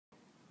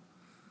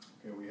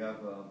Okay, we have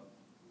a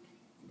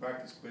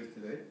practice quiz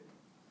today,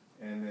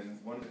 and then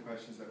one of the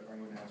questions that I'm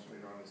going to ask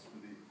later on is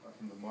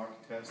from the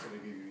mock test that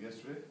I gave you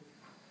yesterday.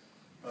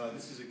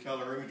 This is a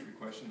calorimetry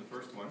question, the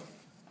first one,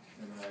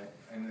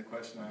 and the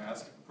question I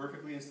ask: a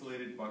perfectly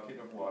insulated bucket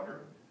of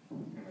water,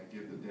 and I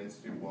give the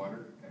density of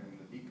water and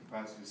the heat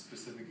capacity,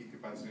 specific heat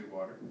capacity of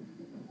water,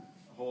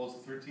 holds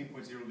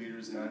 13.0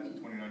 liters at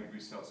 29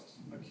 degrees Celsius.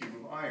 A cube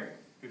of iron,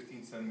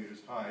 15 centimeters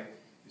high,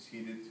 is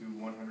heated to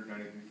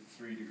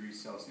 193 degrees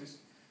Celsius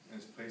and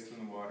is placed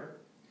in the water.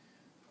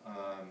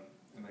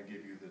 And I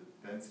give you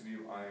the density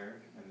of iron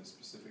and the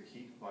specific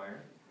heat of iron.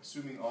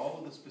 Assuming all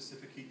of the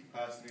specific heat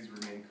capacities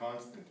remain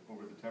constant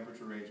over the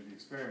temperature range of the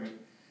experiment,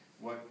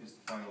 what is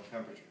the final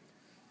temperature?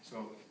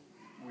 So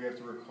we have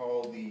to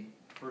recall the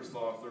first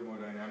law of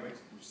thermodynamics,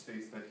 which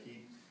states that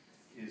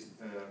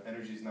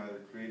energy is neither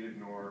created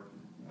nor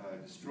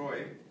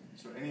destroyed.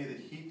 So any of the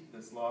heat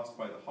that's lost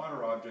by the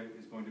hotter object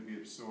is going to be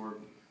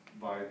absorbed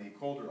by the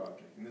colder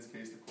object. In this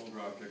case, the colder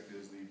object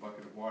is the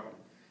bucket of water.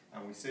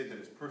 And we say that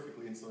it's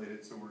perfectly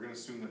insulated, so we're going to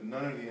assume that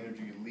none of the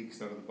energy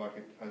leaks out of the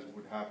bucket as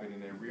would happen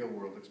in a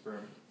real-world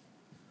experiment.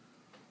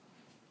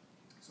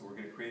 So we're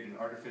going to create an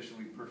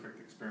artificially perfect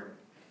experiment.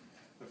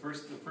 The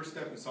first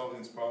step in solving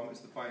this problem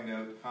is to find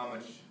out how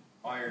much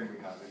iron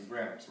we have in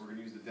grams. So we're going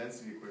to use the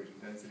density equation.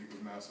 Density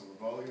equals mass over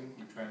volume.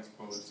 We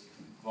transpose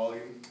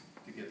volume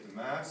to get the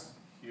mass.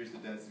 Here's the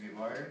density of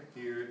iron.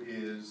 Here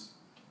is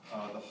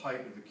the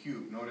height of the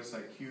cube. Notice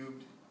I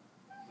cubed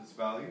this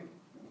value,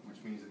 which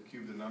means I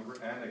cubed the number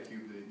and I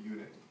cubed the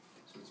unit.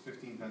 So it's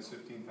 15 times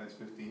 15 times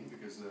 15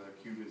 because the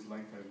cube is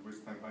length times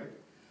width times height.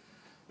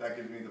 That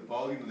gives me the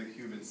volume of the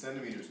cube in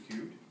centimeters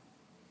cubed.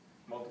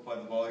 Multiply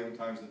the volume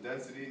times the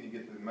density and you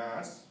get the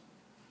mass.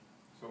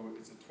 So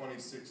it's a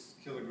 26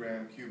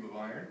 kilogram cube of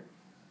iron.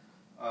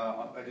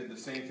 I did the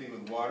same thing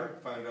with water.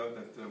 Found out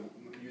that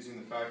using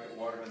the fact that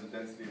water has a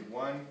density of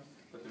 1,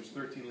 that there's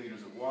 13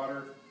 liters of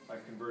water. I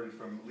converted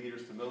from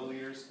liters to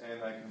milliliters,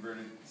 and I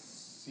converted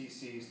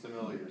cc's to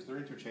milliliters. They're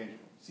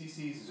interchangeable.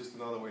 Cc's is just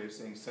another way of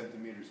saying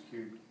centimeters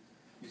cubed.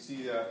 You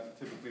see that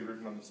typically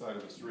written on the side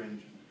of a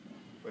syringe,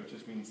 but it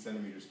just means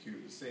centimeters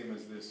cubed, the same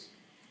as this.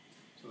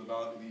 So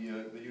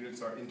the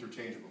units are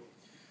interchangeable.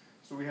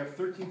 So we have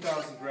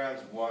 13,000 grams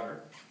of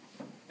water,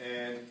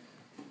 and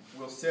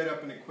we'll set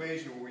up an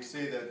equation where we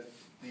say that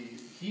the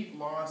heat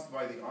lost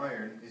by the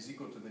iron is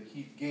equal to the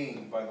heat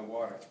gained by the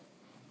water.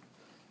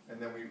 And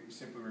then we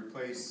simply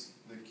replace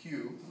the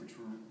Q,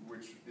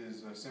 which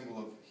is a symbol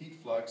of heat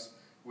flux,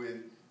 with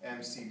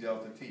mc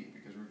delta T,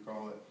 because we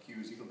recall that Q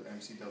is equal to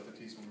mc delta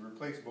T. So we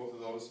replace both of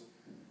those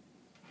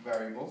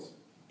variables,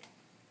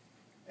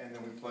 and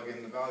then we plug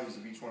in the values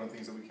of each one of the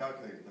things that we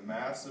calculated. The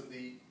mass of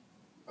the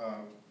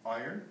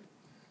iron,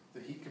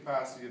 the heat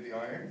capacity of the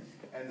iron,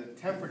 and the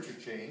temperature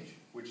change,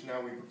 which now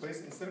we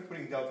replace, instead of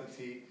putting delta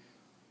T,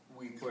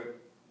 we put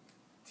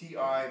Ti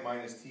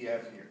minus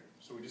Tf here.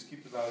 So we just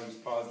keep the values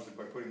positive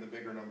by putting the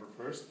bigger number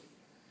first,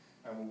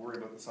 and we'll worry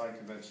about the sign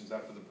conventions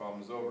after the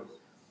problem is over.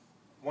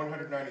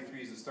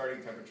 193 is the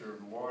starting temperature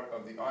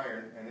of the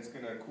iron, and it's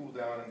going to cool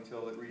down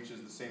until it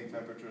reaches the same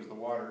temperature as the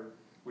water,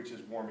 which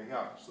is warming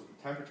up. So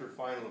the temperature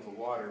final of the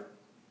water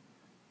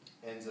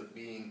ends up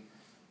being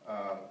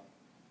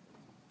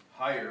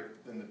higher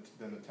than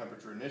the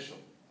temperature initial,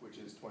 which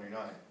is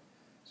 29.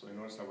 So you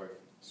notice how I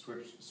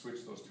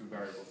switched those two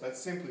variables. That's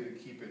simply to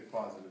keep it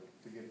positive,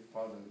 to get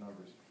positive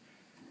numbers.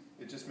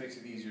 It just makes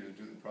it easier to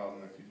do the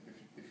problem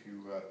if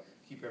you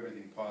keep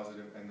everything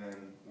positive and then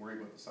worry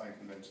about the sign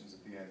conventions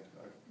at the end.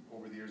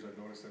 Over the years I've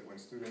noticed that when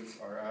students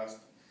are asked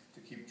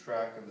to keep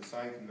track of the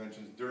sign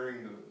conventions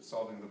during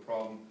solving the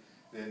problem,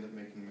 they end up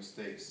making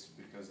mistakes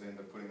because they end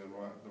up putting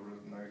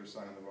the negative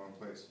sign in the wrong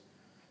place.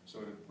 So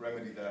to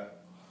remedy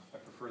that, I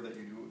prefer that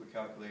you do the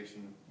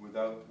calculation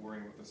without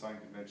worrying about the sign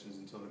conventions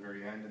until the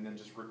very end, and then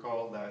just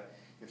recall that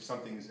if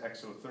something is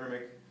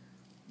exothermic,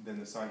 then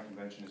the sign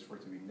convention is for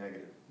it to be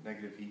negative.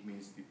 Negative heat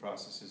means the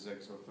process is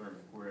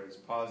exothermic, whereas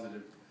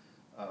positive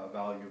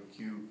value of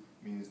Q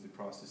means the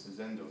process is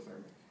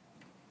endothermic.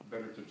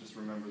 Better to just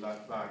remember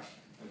that fact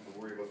than to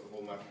worry about the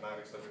whole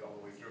mathematics of it all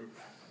the way through.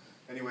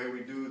 Anyway,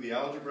 we do the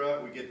algebra.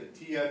 We get that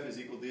Tf is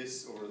equal to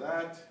this over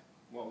that.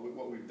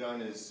 What we've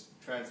done is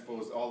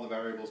transposed all the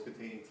variables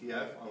containing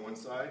Tf on one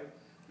side.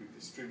 We've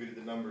distributed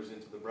the numbers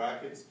into the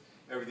brackets.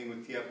 Everything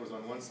with Tf was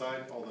on one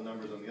side, all the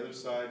numbers on the other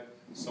side.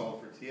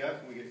 Solve for Tf,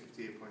 and we get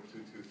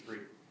 58.223.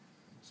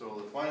 So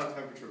the final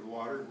temperature of the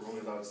water, we're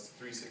only allowed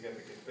 3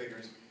 significant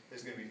figures,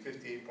 is going to be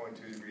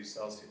 58.2 degrees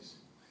Celsius.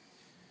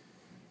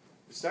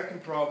 The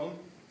second problem,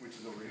 which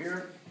is over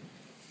here,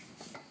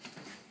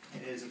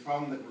 is a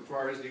problem that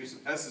requires the use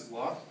of Hess's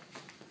law.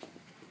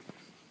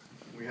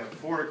 We have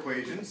 4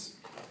 equations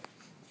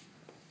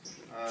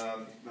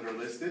that are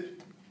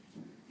listed,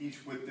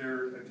 each with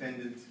their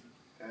attendant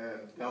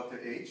delta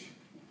H.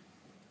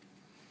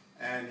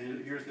 And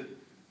here's the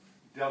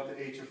delta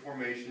H of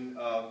formation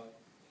of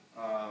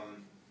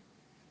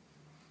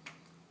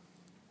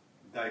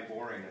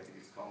diborane, I think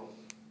it's called.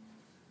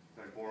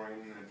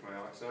 Diborane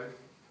trioxide.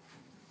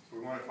 So we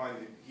want to find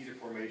the heat of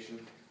formation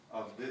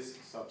of this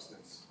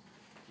substance.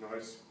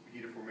 Notice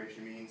heat of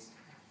formation means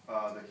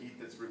the heat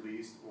that's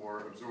released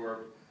or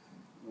absorbed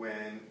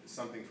when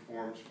something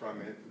forms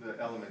from it, the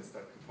elements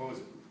that compose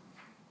it.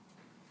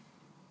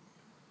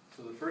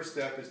 So the first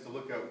step is to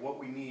look at what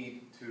we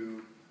need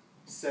to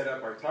set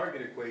up our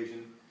target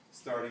equation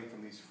starting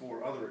from these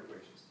four other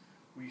equations.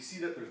 We see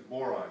that there's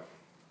boron,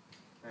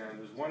 and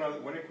there's one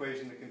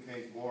equation that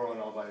contains boron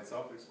all by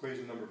itself. It's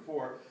equation number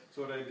 4.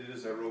 So what I did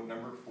is I wrote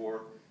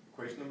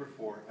equation number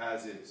 4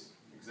 as is,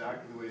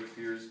 exactly the way it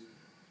appears,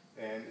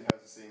 and it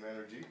has the same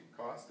energy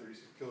cost,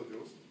 36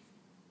 kilojoules.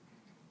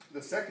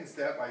 The second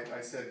step,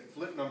 I said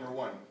flip number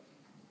 1,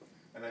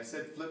 and I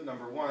said flip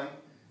number 1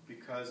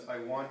 because I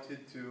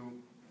wanted to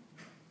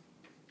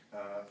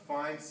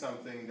find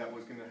something that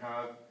was going to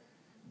have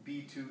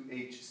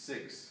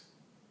B2H6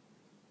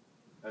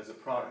 as a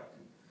product.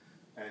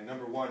 And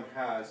number 1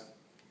 has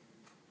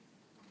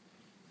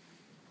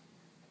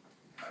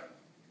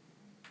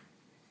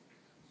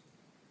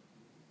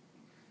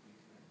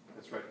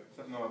that's right.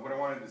 No, what I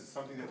wanted is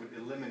something that would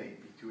eliminate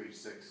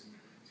B2H6.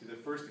 See, the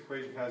first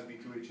equation has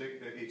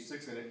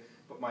B2H6 in it,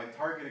 but my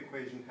target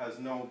equation has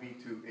no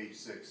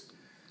B2H6.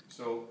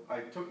 So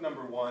I took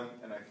number 1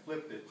 and I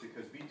flipped it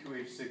because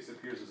B2H6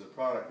 appears as a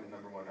product in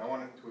number 1. I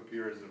want it to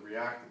appear as a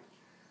reactant.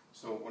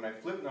 So when I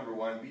flip number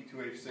 1,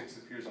 B2H6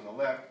 appears on the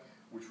left,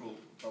 which will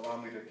allow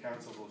me to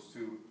cancel those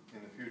two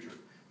in the future.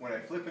 When I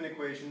flip an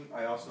equation,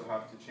 I also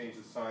have to change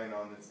the sign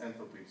on its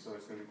enthalpy, so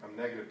it's going to become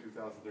negative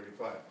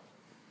 2035.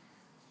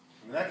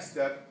 The next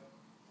step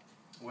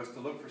was to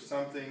look for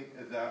something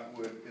that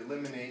would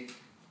eliminate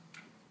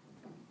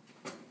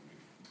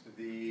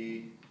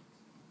the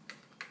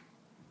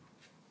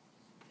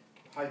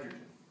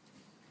hydrogen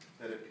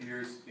that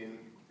appears in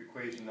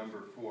equation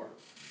number 4.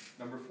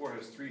 Number 4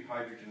 has 3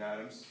 hydrogen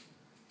atoms,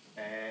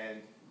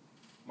 and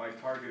my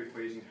target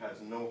equation has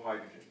no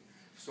hydrogen.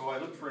 So I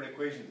looked for an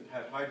equation that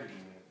had hydrogen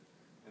in it,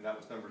 and that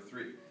was number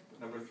 3. But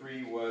number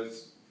 3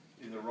 was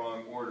in the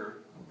wrong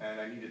order, and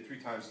I needed 3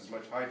 times as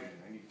much hydrogen.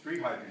 I need 3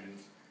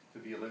 hydrogens to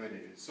be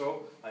eliminated.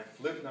 So I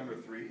flipped number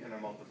 3, and I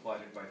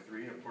multiplied it by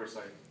 3. And of course,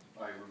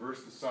 I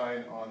reversed the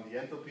sign on the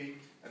enthalpy,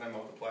 and I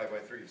multiplied by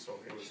 3. So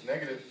it was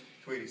negative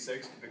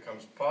 286, it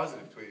becomes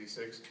positive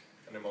 286,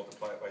 and I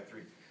multiply it by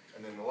 3.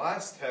 And then the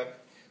last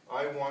step,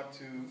 I want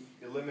to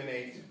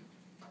eliminate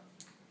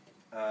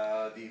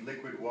the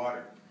liquid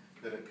water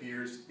that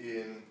appears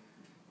in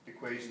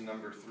equation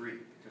number 3,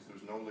 because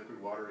there's no liquid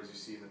water as you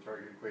see in the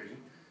target equation.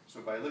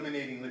 So by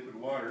eliminating liquid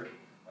water,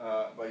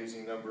 by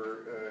using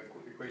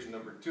equation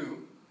number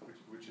 2,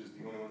 which is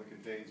the only one that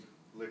contains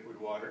liquid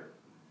water,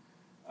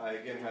 I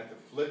again had to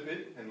flip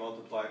it and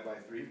multiply it by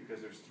 3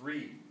 because there's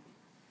 3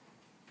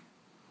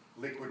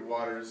 liquid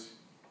waters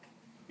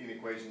in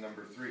equation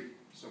number 3.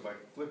 So by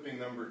flipping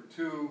number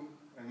 2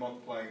 and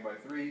multiplying by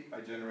 3,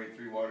 I generate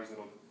 3 waters that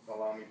will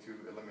allow me to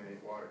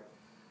eliminate water.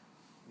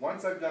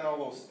 Once I've done all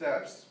those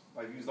steps,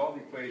 I've used all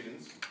the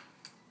equations,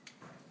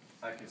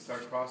 I can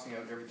start crossing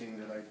out everything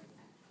that I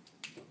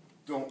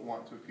don't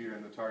want to appear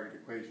in the target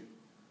equation.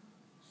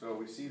 So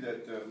we see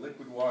that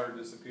liquid water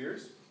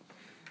disappears,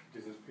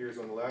 because it appears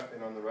on the left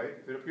and on the right.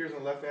 If it appears on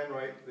the left and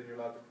right, then you're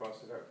allowed to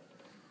cross it out.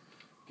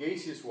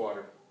 Gaseous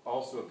water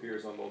also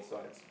appears on both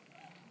sides.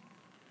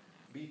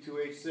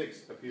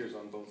 B2H6 appears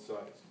on both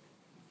sides.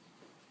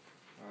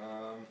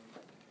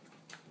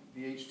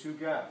 The H2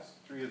 gas,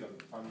 3 of them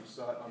on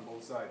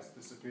both sides,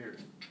 disappears.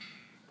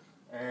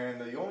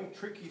 And the only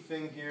tricky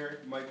thing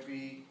here might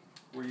be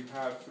where you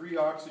have 3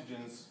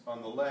 oxygens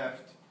on the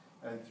left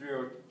and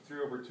 3/2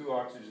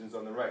 oxygens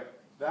on the right.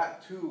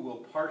 That too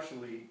will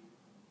partially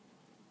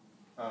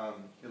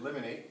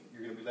eliminate.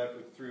 You're going to be left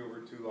with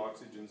 3/2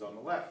 oxygens on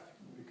the left,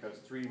 because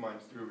 3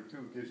 minus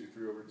 3/2 gives you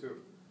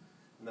 3/2.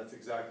 And that's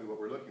exactly what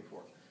we're looking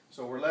for.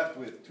 So we're left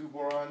with 2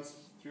 borons,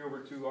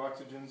 3/2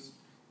 oxygens,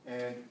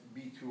 and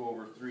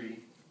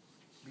B2/3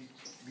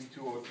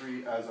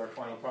 as our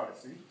final product.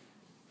 See?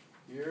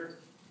 Here,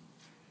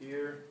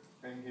 here,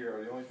 and here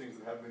are the only things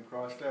that have been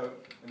crossed out,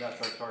 and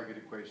that's our target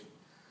equation.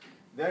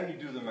 Then you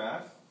do the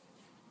math.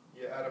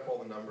 You add up all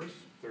the numbers,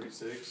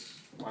 36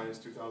 minus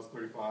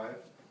 2035,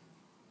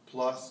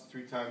 plus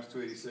 3 times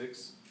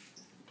 286,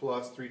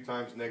 plus 3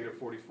 times negative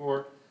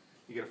 44.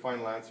 You get a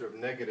final answer of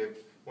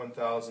negative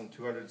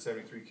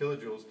 1,273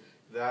 kilojoules.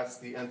 That's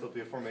the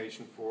enthalpy of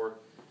formation for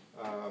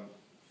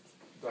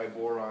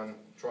diboron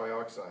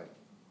trioxide.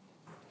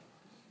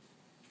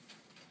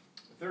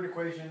 The third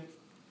equation,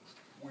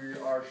 we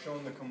are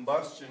shown the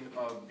combustion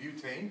of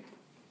butane.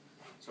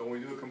 So when we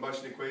do a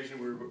combustion equation,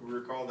 we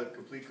recall that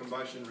complete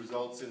combustion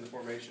results in the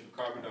formation of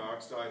carbon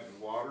dioxide and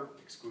water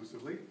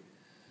exclusively,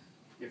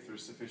 if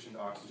there's sufficient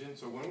oxygen.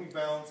 So when we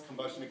balance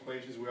combustion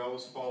equations, we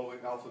always follow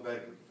it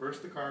alphabetically.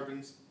 First the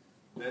carbons,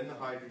 then the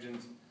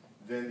hydrogens,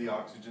 then the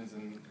oxygens,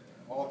 and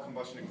all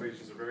combustion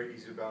equations are very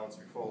easy to balance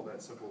if you follow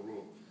that simple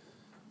rule.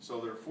 So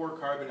there are 4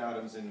 carbon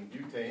atoms in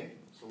butane,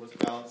 so let's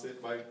balance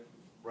it by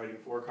writing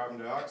 4 carbon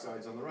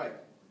dioxides on the right.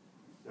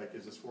 That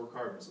gives us 4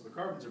 carbons, so the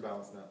carbons are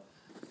balanced now.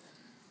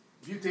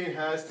 Butane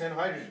has 10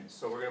 hydrogens,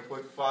 so we're going to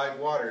put 5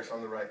 waters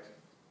on the right.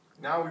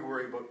 Now we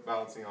worry about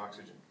balancing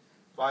oxygen.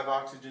 5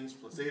 oxygens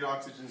plus 8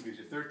 oxygens gives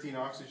you 13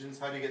 oxygens.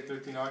 How do you get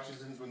 13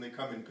 oxygens when they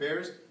come in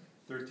pairs?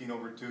 13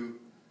 over 2,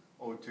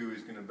 O2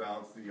 is going to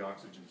balance the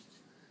oxygens.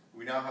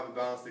 We now have a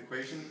balanced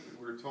equation.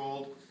 We're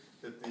told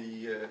that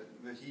the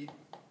heat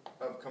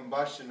of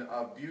combustion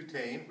of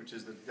butane, which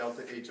is the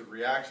delta H of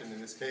reaction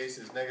in this case,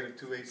 is negative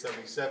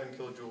 2877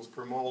 kilojoules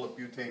per mole of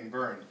butane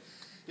burned.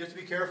 You have to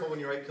be careful when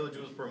you write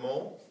kilojoules per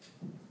mole.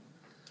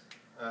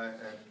 And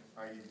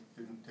I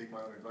didn't take my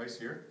own advice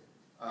here.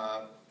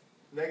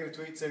 Negative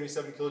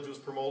 2877 kilojoules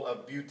per mole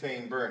of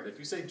butane burned. If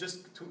you say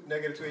just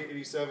negative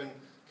 2887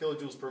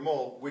 kilojoules per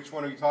mole, which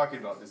one are you talking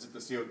about? Is it the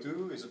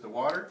CO2? Is it the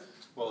water?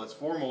 Well, it's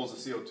 4 moles of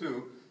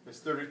CO2. It's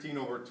 13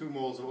 over 2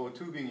 moles of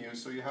O2 being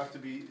used, so you have to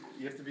be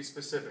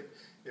specific.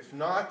 If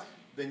not,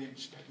 then you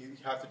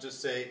have to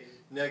just say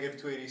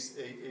negative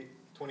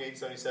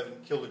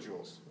 2877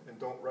 kilojoules, and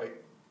don't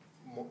write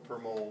per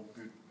mole,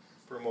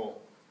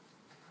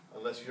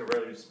 unless you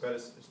already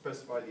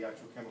specify the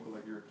actual chemical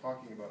that you're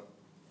talking about.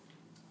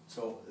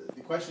 So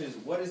the question is,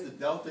 what is the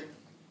delta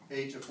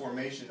H of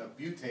formation of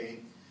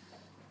butane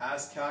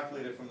as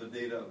calculated from the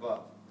data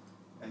above?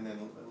 And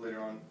then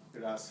later on,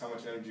 it asks how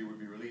much energy would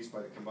be released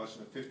by the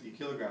combustion of 50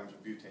 kilograms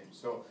of butane.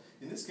 So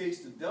in this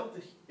case, the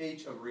delta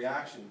H of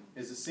reaction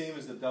is the same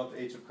as the delta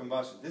H of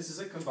combustion. This is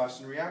a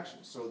combustion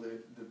reaction. So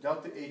the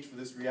delta H for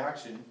this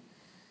reaction,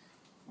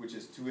 which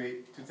is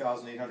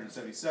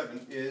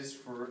 2,877, is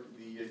for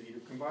the heat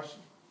of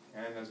combustion.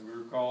 And as we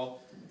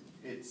recall,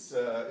 it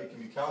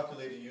can be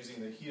calculated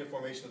using the heat of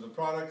formation of the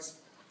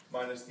products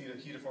minus the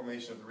heat of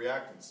formation of the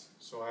reactants.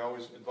 So I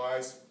always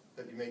advise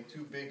that you make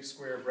 2 big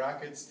square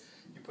brackets.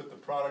 You put the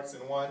products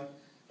in one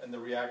and the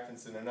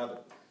reactants in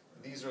another.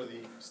 These are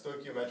the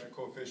stoichiometric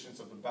coefficients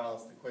of the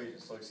balanced equation.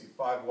 So you see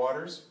 5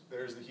 waters.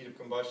 There's the heat of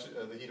combustion,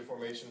 the heat of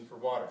formation for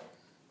water,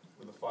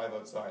 with a 5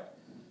 outside.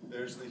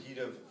 There's the heat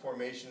of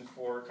formation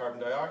for carbon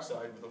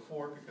dioxide with a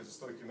 4, because the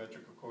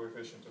stoichiometric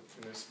coefficient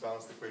in this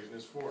balanced equation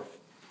is 4.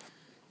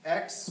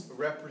 X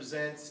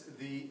represents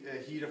the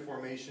heat of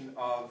formation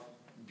of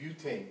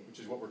butane, which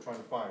is what we're trying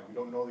to find. We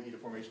don't know the heat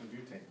of formation of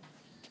butane.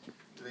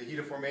 The heat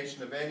of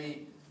formation of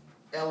any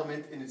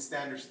element in its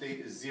standard state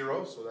is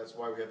 0, so that's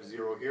why we have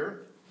 0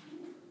 here.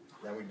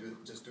 Then we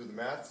just do the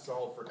math,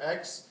 solve for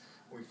X.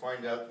 We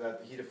find out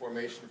that the heat of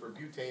formation for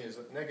butane is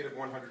negative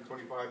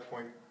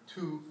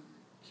 125.2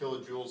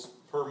 kilojoules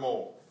per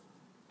mole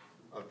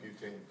of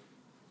butane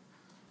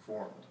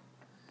formed.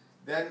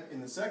 Then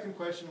in the second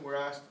question, we're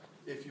asked,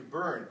 if you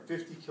burn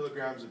 50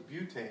 kilograms of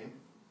butane,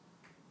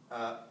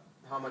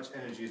 how much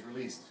energy is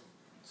released?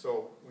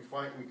 So we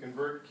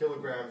convert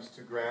kilograms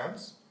to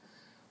grams.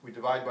 We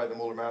divide by the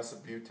molar mass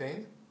of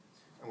butane,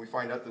 and we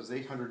find out there's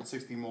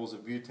 860 moles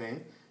of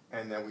butane,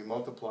 and then we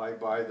multiply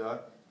by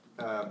the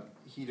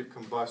heat of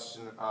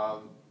combustion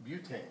of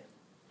butane,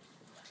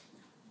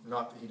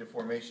 not the heat of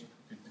formation.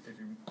 If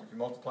you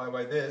multiply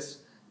by this,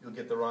 you'll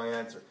get the wrong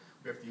answer.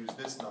 We have to use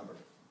this number.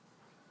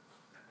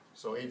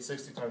 So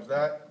 860 times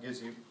that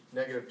gives you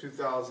negative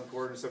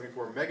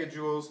 2,474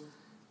 megajoules,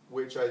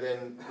 which I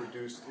then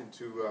reduced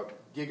into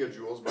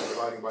gigajoules by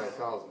dividing by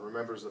 1,000.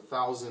 Remember, it's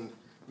 1,000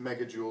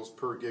 megajoules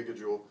per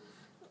gigajoule.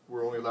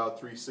 We're only allowed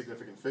 3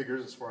 significant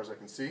figures as far as I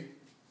can see.